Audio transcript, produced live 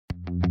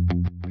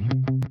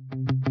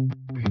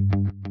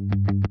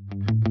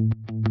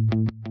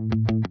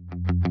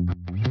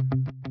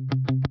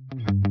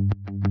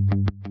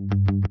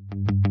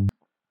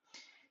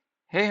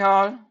Hi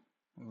all,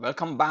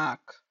 welcome back.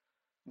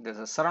 This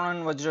is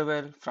Saravanan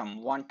Vajravel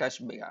from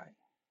OneTouchBI.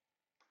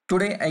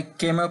 Today I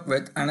came up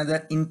with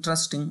another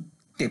interesting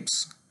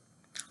tips,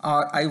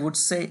 or I would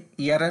say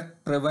error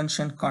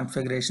prevention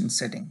configuration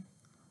setting.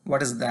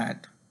 What is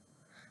that?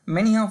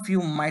 Many of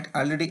you might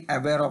already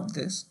aware of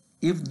this.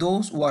 If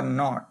those who are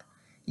not,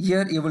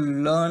 here you will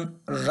learn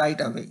right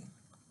away.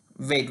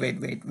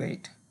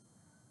 Wait.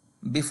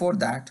 Before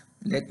that,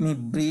 let me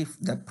brief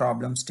the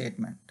problem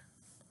statement.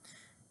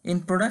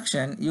 In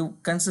production, you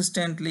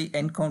consistently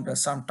encounter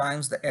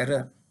sometimes the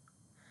error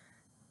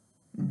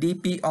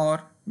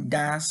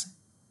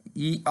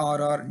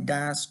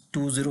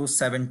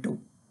DPR-ERR-2072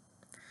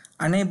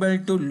 unable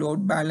to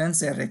load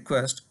balance a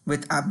request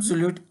with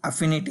absolute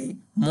affinity,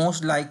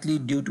 most likely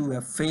due to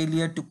a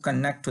failure to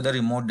connect to the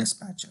remote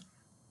dispatcher.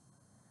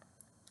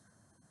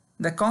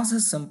 The cause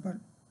is simple.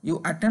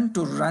 You attempt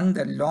to run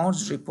the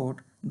large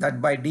report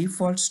that by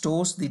default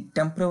stores the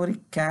temporary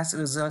cache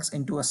results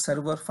into a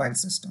server file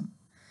system.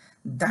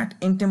 That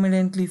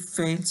intermittently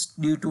fails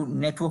due to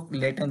network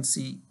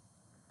latency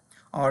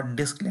or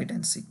disk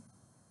latency.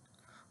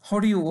 How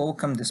do you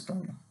overcome this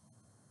problem?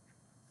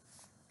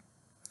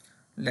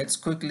 Let's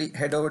quickly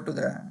head over to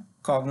the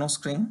Cognos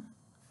screen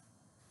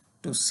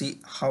to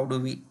see how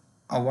do we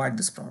avoid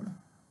this problem.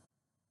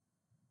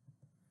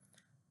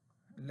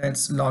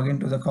 Let's log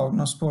into the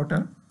Cognos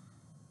portal.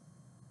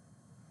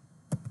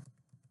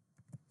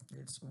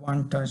 It's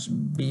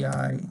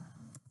OneTouchBI.acr.com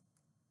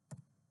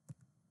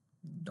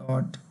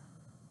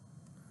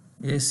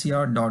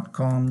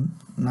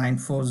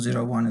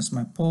 9401 is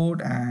my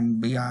port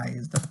and BI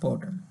is the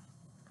portal.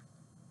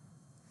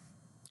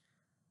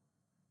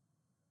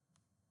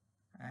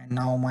 And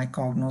now my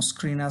Cognos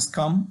screen has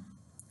come.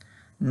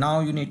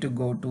 Now you need to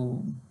go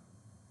to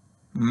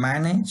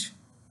Manage,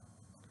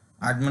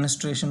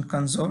 Administration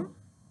Console.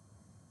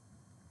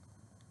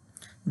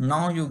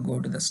 Now you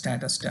go to the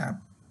Status tab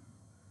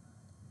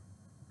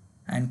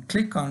and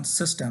click on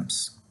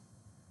Systems.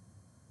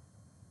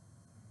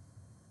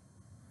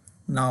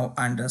 Now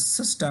under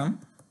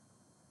System,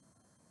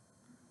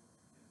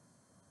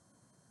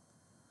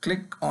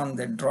 click on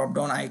the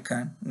drop-down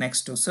icon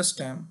next to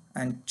System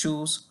and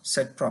choose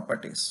Set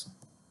Properties.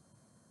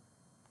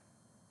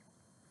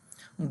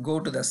 Go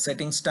to the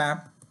Settings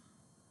tab.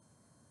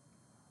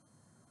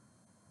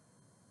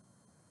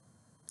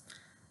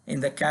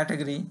 In the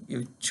category,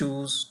 you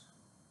choose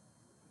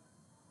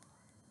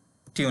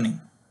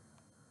Tuning.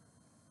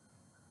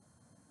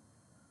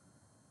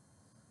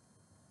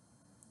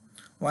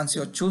 Once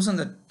you have chosen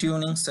the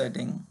tuning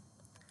setting,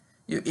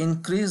 you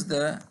increase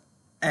the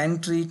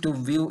entry to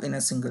view in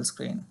a single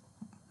screen.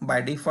 By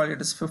default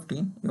it is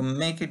 15. You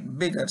make it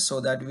bigger so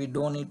that we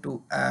don't need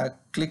to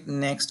click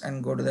next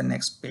and go to the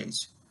next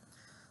page.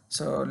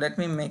 So let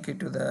me make it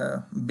to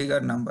the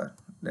bigger number,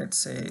 let's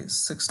say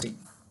 60,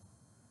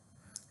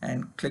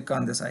 and click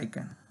on this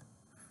icon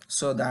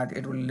so that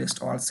it will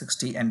list all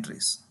 60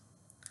 entries.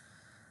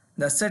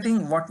 The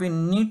setting what we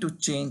need to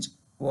change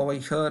over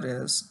here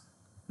is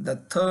the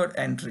third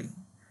entry,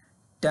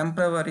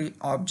 temporary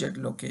object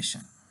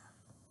location.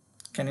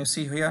 Can you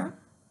see here?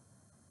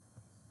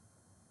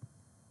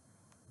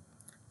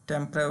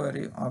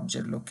 Temporary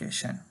object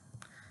location.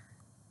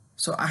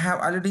 So I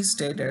have already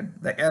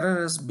stated the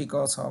error is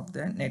because of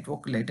the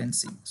network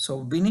latency. So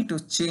we need to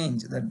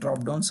change the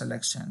drop-down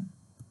selection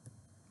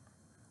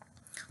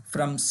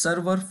from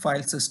server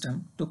file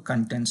system to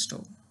content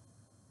store.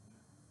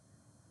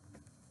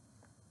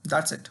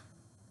 That's it.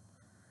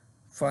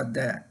 For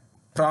the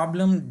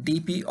problem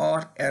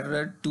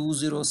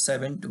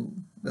DPR-ERR-2072,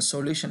 the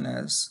solution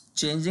is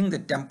changing the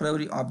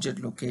temporary object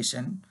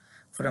location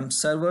from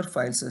server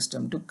file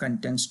system to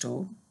content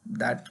store.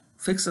 That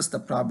fixes the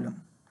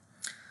problem.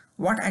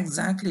 What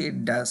exactly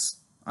it does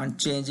on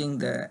changing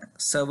the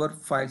server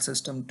file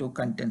system to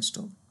content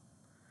store?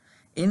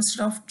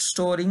 Instead of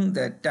storing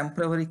the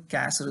temporary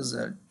cache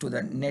result to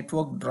the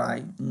network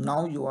drive,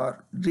 now you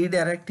are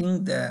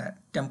redirecting the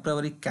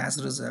temporary cache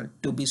result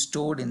to be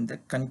stored in the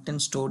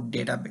content store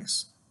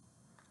database.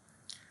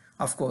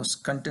 Of course,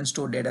 content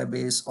store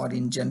database or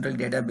in general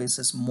database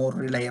is more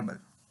reliable.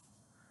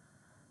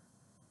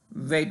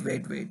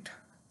 Wait.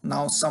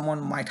 Now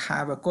someone might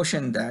have a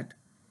question that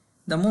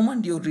the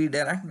moment you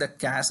redirect the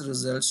cache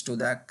results to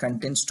the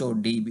content store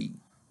DB,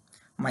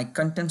 my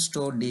content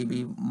store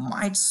DB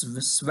might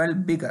swell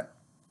bigger.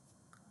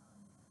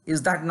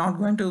 Is that not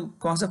going to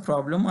cause a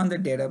problem on the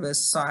database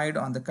side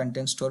on the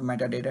content store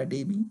metadata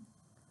DB?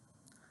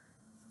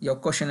 Your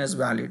question is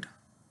valid,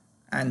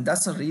 and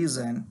that's the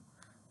reason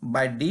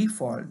by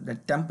default the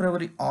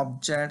temporary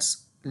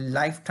objects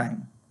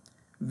lifetime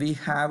we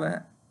have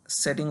a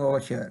setting over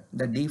here.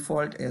 The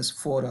default is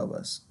 4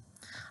 hours.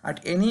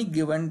 At any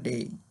given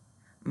day,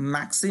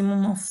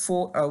 maximum of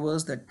 4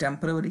 hours the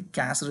temporary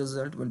cache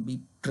result will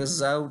be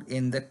preserved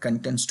in the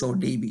content store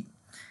DB.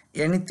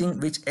 Anything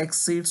which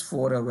exceeds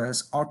 4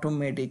 hours,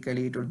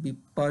 automatically it will be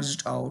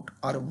purged out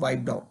or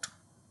wiped out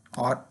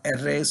or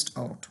erased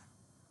out.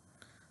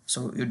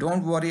 So you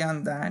don't worry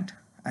on that,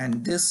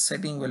 and this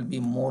setting will be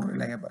more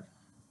reliable.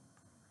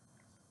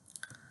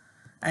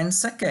 And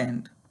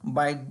second,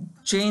 by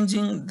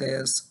changing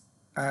this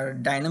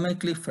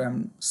dynamically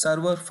from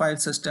server file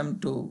system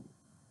to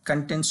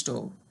content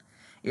store,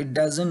 it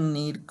doesn't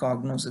need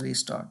Cognos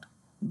restart.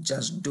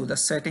 Just do the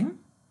setting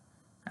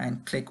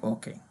and click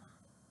OK.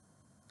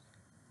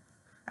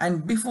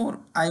 And before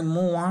I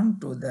move on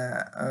to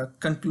the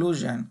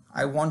conclusion,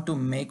 I want to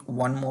make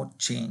one more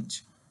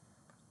change.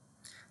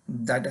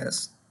 That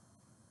is,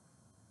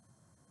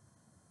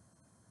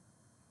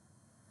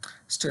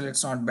 still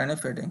it's not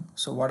benefiting.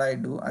 So what I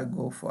do, I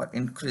go for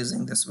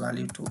increasing this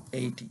value to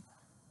 80.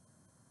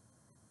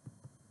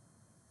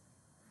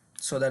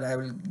 So that I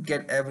will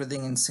get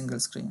everything in single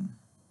screen.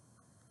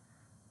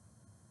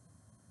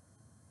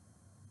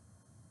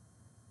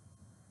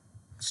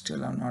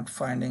 Still I'm not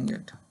finding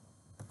it.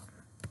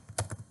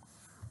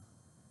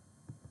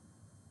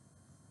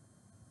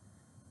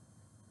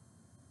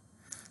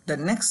 The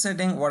next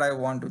setting what I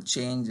want to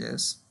change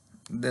is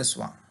this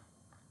one.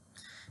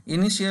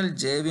 Initial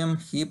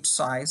JVM heap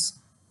size,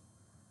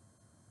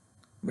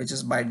 which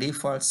is by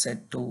default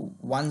set to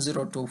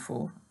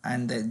 1024,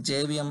 and the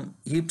JVM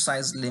heap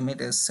size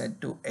limit is set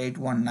to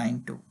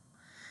 8192.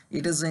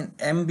 It is in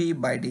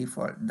MB by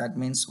default, that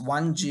means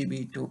 1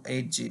 GB to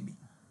 8 GB.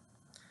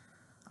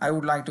 I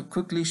would like to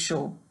quickly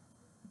show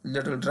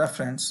little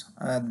reference,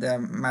 the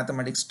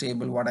mathematics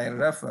table what I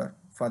refer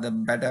for the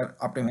better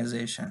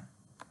optimization.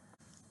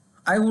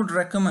 I would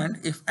recommend,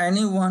 if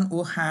anyone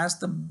who has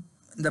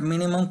the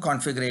minimum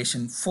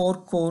configuration 4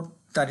 core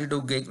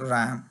 32 gig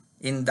RAM,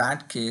 in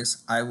that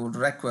case I would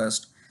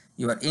request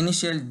your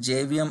initial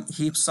JVM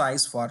heap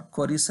size for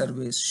query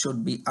service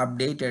should be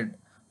updated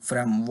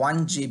from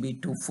 1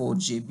 GB to 4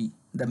 GB,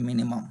 the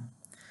minimum,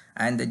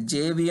 and the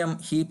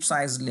JVM heap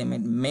size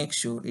limit, make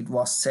sure it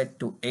was set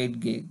to 8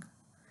 gig.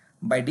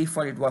 By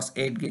default it was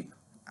 8 gig.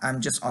 I'm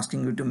just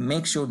asking you to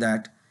make sure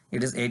that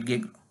it is 8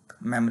 gig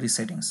memory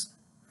settings.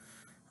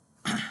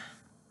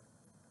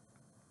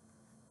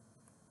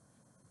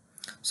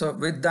 So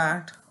with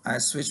that, I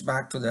switch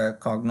back to the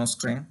Cognos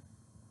screen.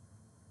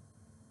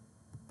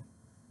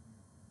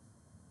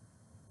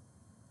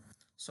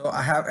 So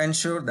I have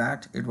ensured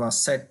that it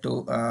was set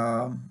to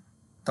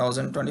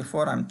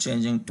 1024. I'm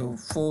changing to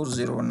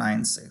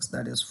 4096,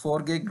 that is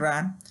 4 gig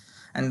RAM.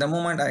 And the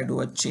moment I do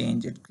a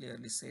change, it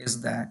clearly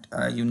says that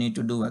you need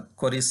to do a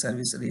query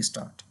service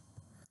restart.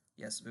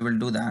 Yes, we will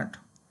do that.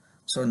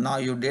 So now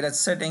you did a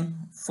setting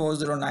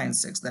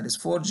 4096, that is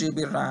 4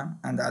 GB RAM,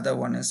 and the other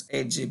one is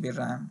 8 GB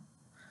RAM.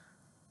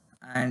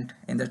 And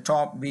in the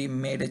top we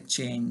made a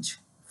change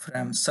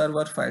from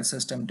server file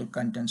system to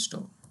content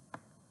store.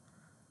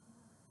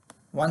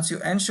 Once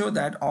you ensure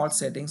that all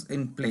settings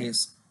in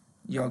place,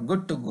 you're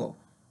good to go.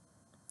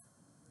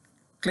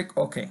 Click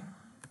OK.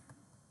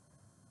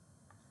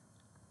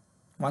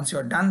 Once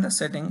you're done the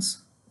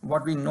settings,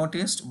 what we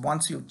noticed,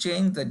 once you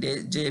change the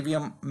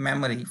JVM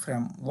memory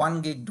from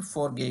 1 gig to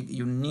 4 gig,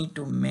 you need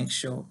to make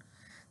sure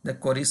the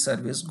query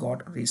service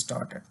got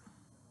restarted.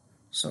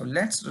 So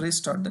let's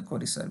restart the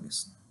query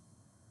service.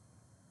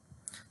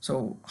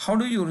 So how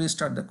do you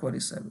restart the query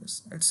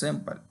service? It's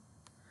simple.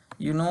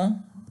 You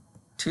know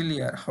till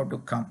here how to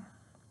come.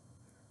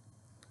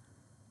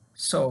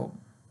 So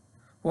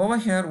over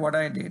here what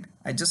I did,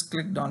 I just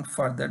clicked on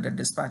further the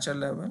dispatcher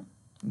level.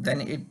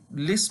 Then it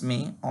lists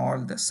me all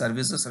the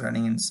services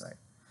running inside.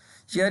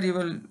 Here you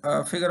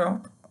will figure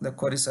out the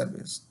query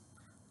service.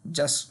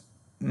 Just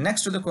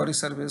next to the query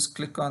service,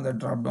 click on the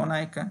drop down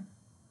icon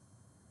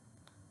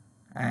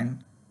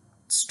and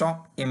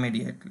stop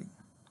immediately.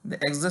 The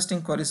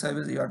existing query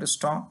service you have to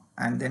stop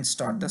and then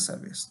start the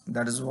service.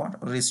 That is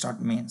what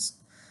restart means.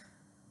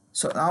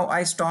 So now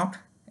I stopped.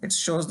 It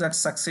shows that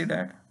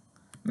succeeded.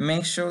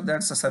 Make sure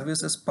that the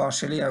service is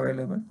partially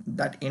available.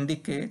 That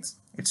indicates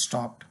it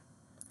stopped.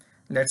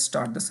 Let's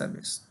start the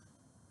service.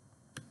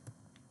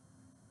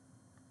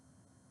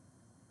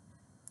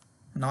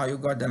 Now you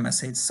got the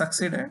message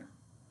succeeded.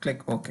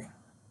 Click OK.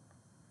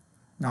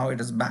 Now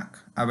it is back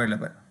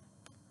available.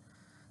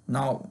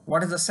 Now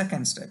what is the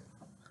second step?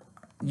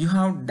 You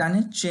have done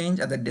a change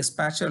at the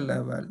dispatcher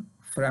level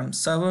from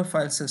server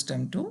file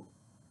system to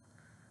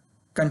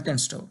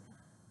content store,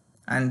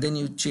 and then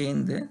you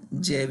change the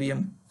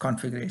JVM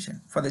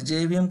configuration. For the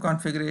JVM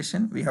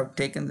configuration, we have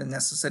taken the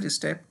necessary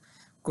step,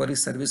 query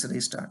service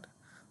restart.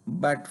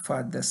 But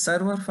for the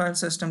server file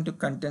system to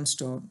content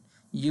store,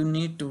 you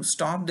need to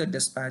stop the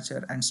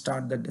dispatcher and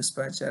start the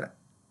dispatcher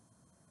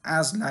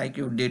as like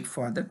you did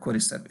for the query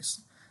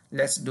service.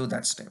 Let's do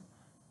that step.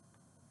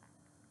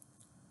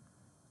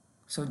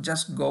 So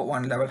just go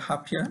one level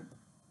up here,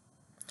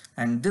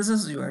 and this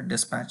is your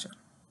dispatcher.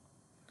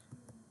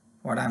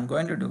 What I'm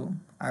going to do,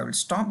 I will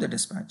stop the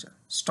dispatcher.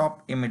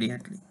 Stop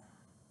immediately.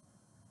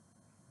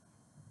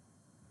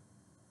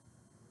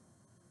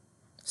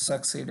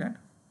 Succeeded.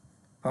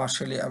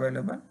 Partially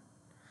available.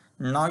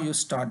 Now you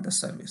start the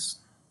service.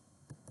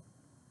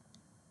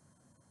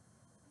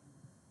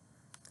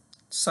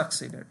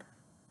 Succeeded.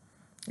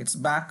 It's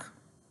back.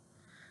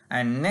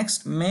 And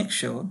next, make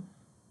sure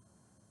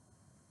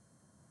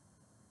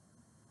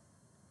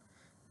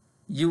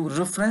you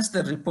refresh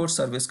the report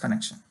service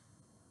connection.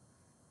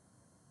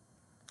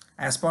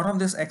 As part of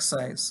this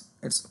exercise,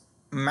 it's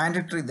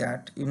mandatory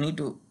that you need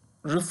to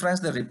refresh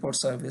the report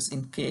service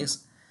in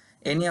case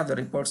any of the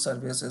report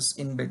service is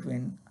in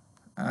between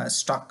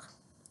stuck.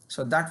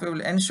 So that we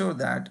will ensure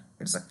that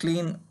it's a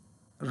clean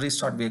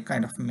restart we're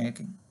kind of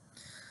making.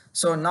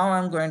 So now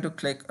I'm going to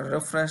click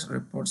refresh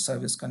report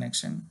service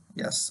connection.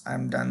 Yes,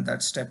 I'm done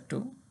that step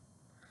 2.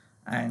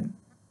 And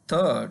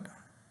third,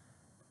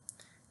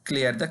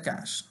 clear the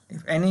cache.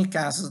 If any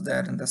cache is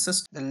there in the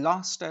system. The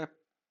last step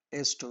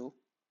is to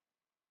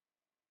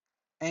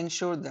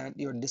ensure that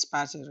your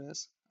dispatcher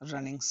is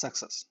running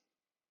success.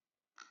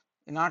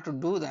 In order to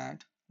do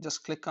that,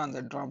 just click on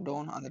the drop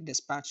down on the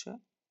dispatcher,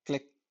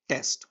 click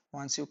test.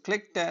 Once you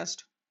click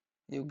test,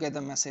 you get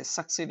the message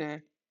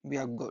succeeded, we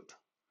are good.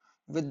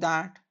 With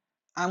that,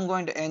 I'm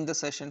going to end the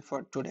session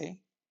for today.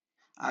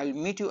 I'll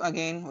meet you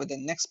again with the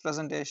next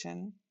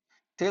presentation.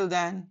 Till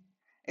then,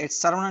 it's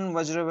Saravanan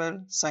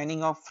Vajravel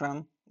signing off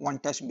from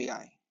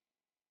OneTouchBI.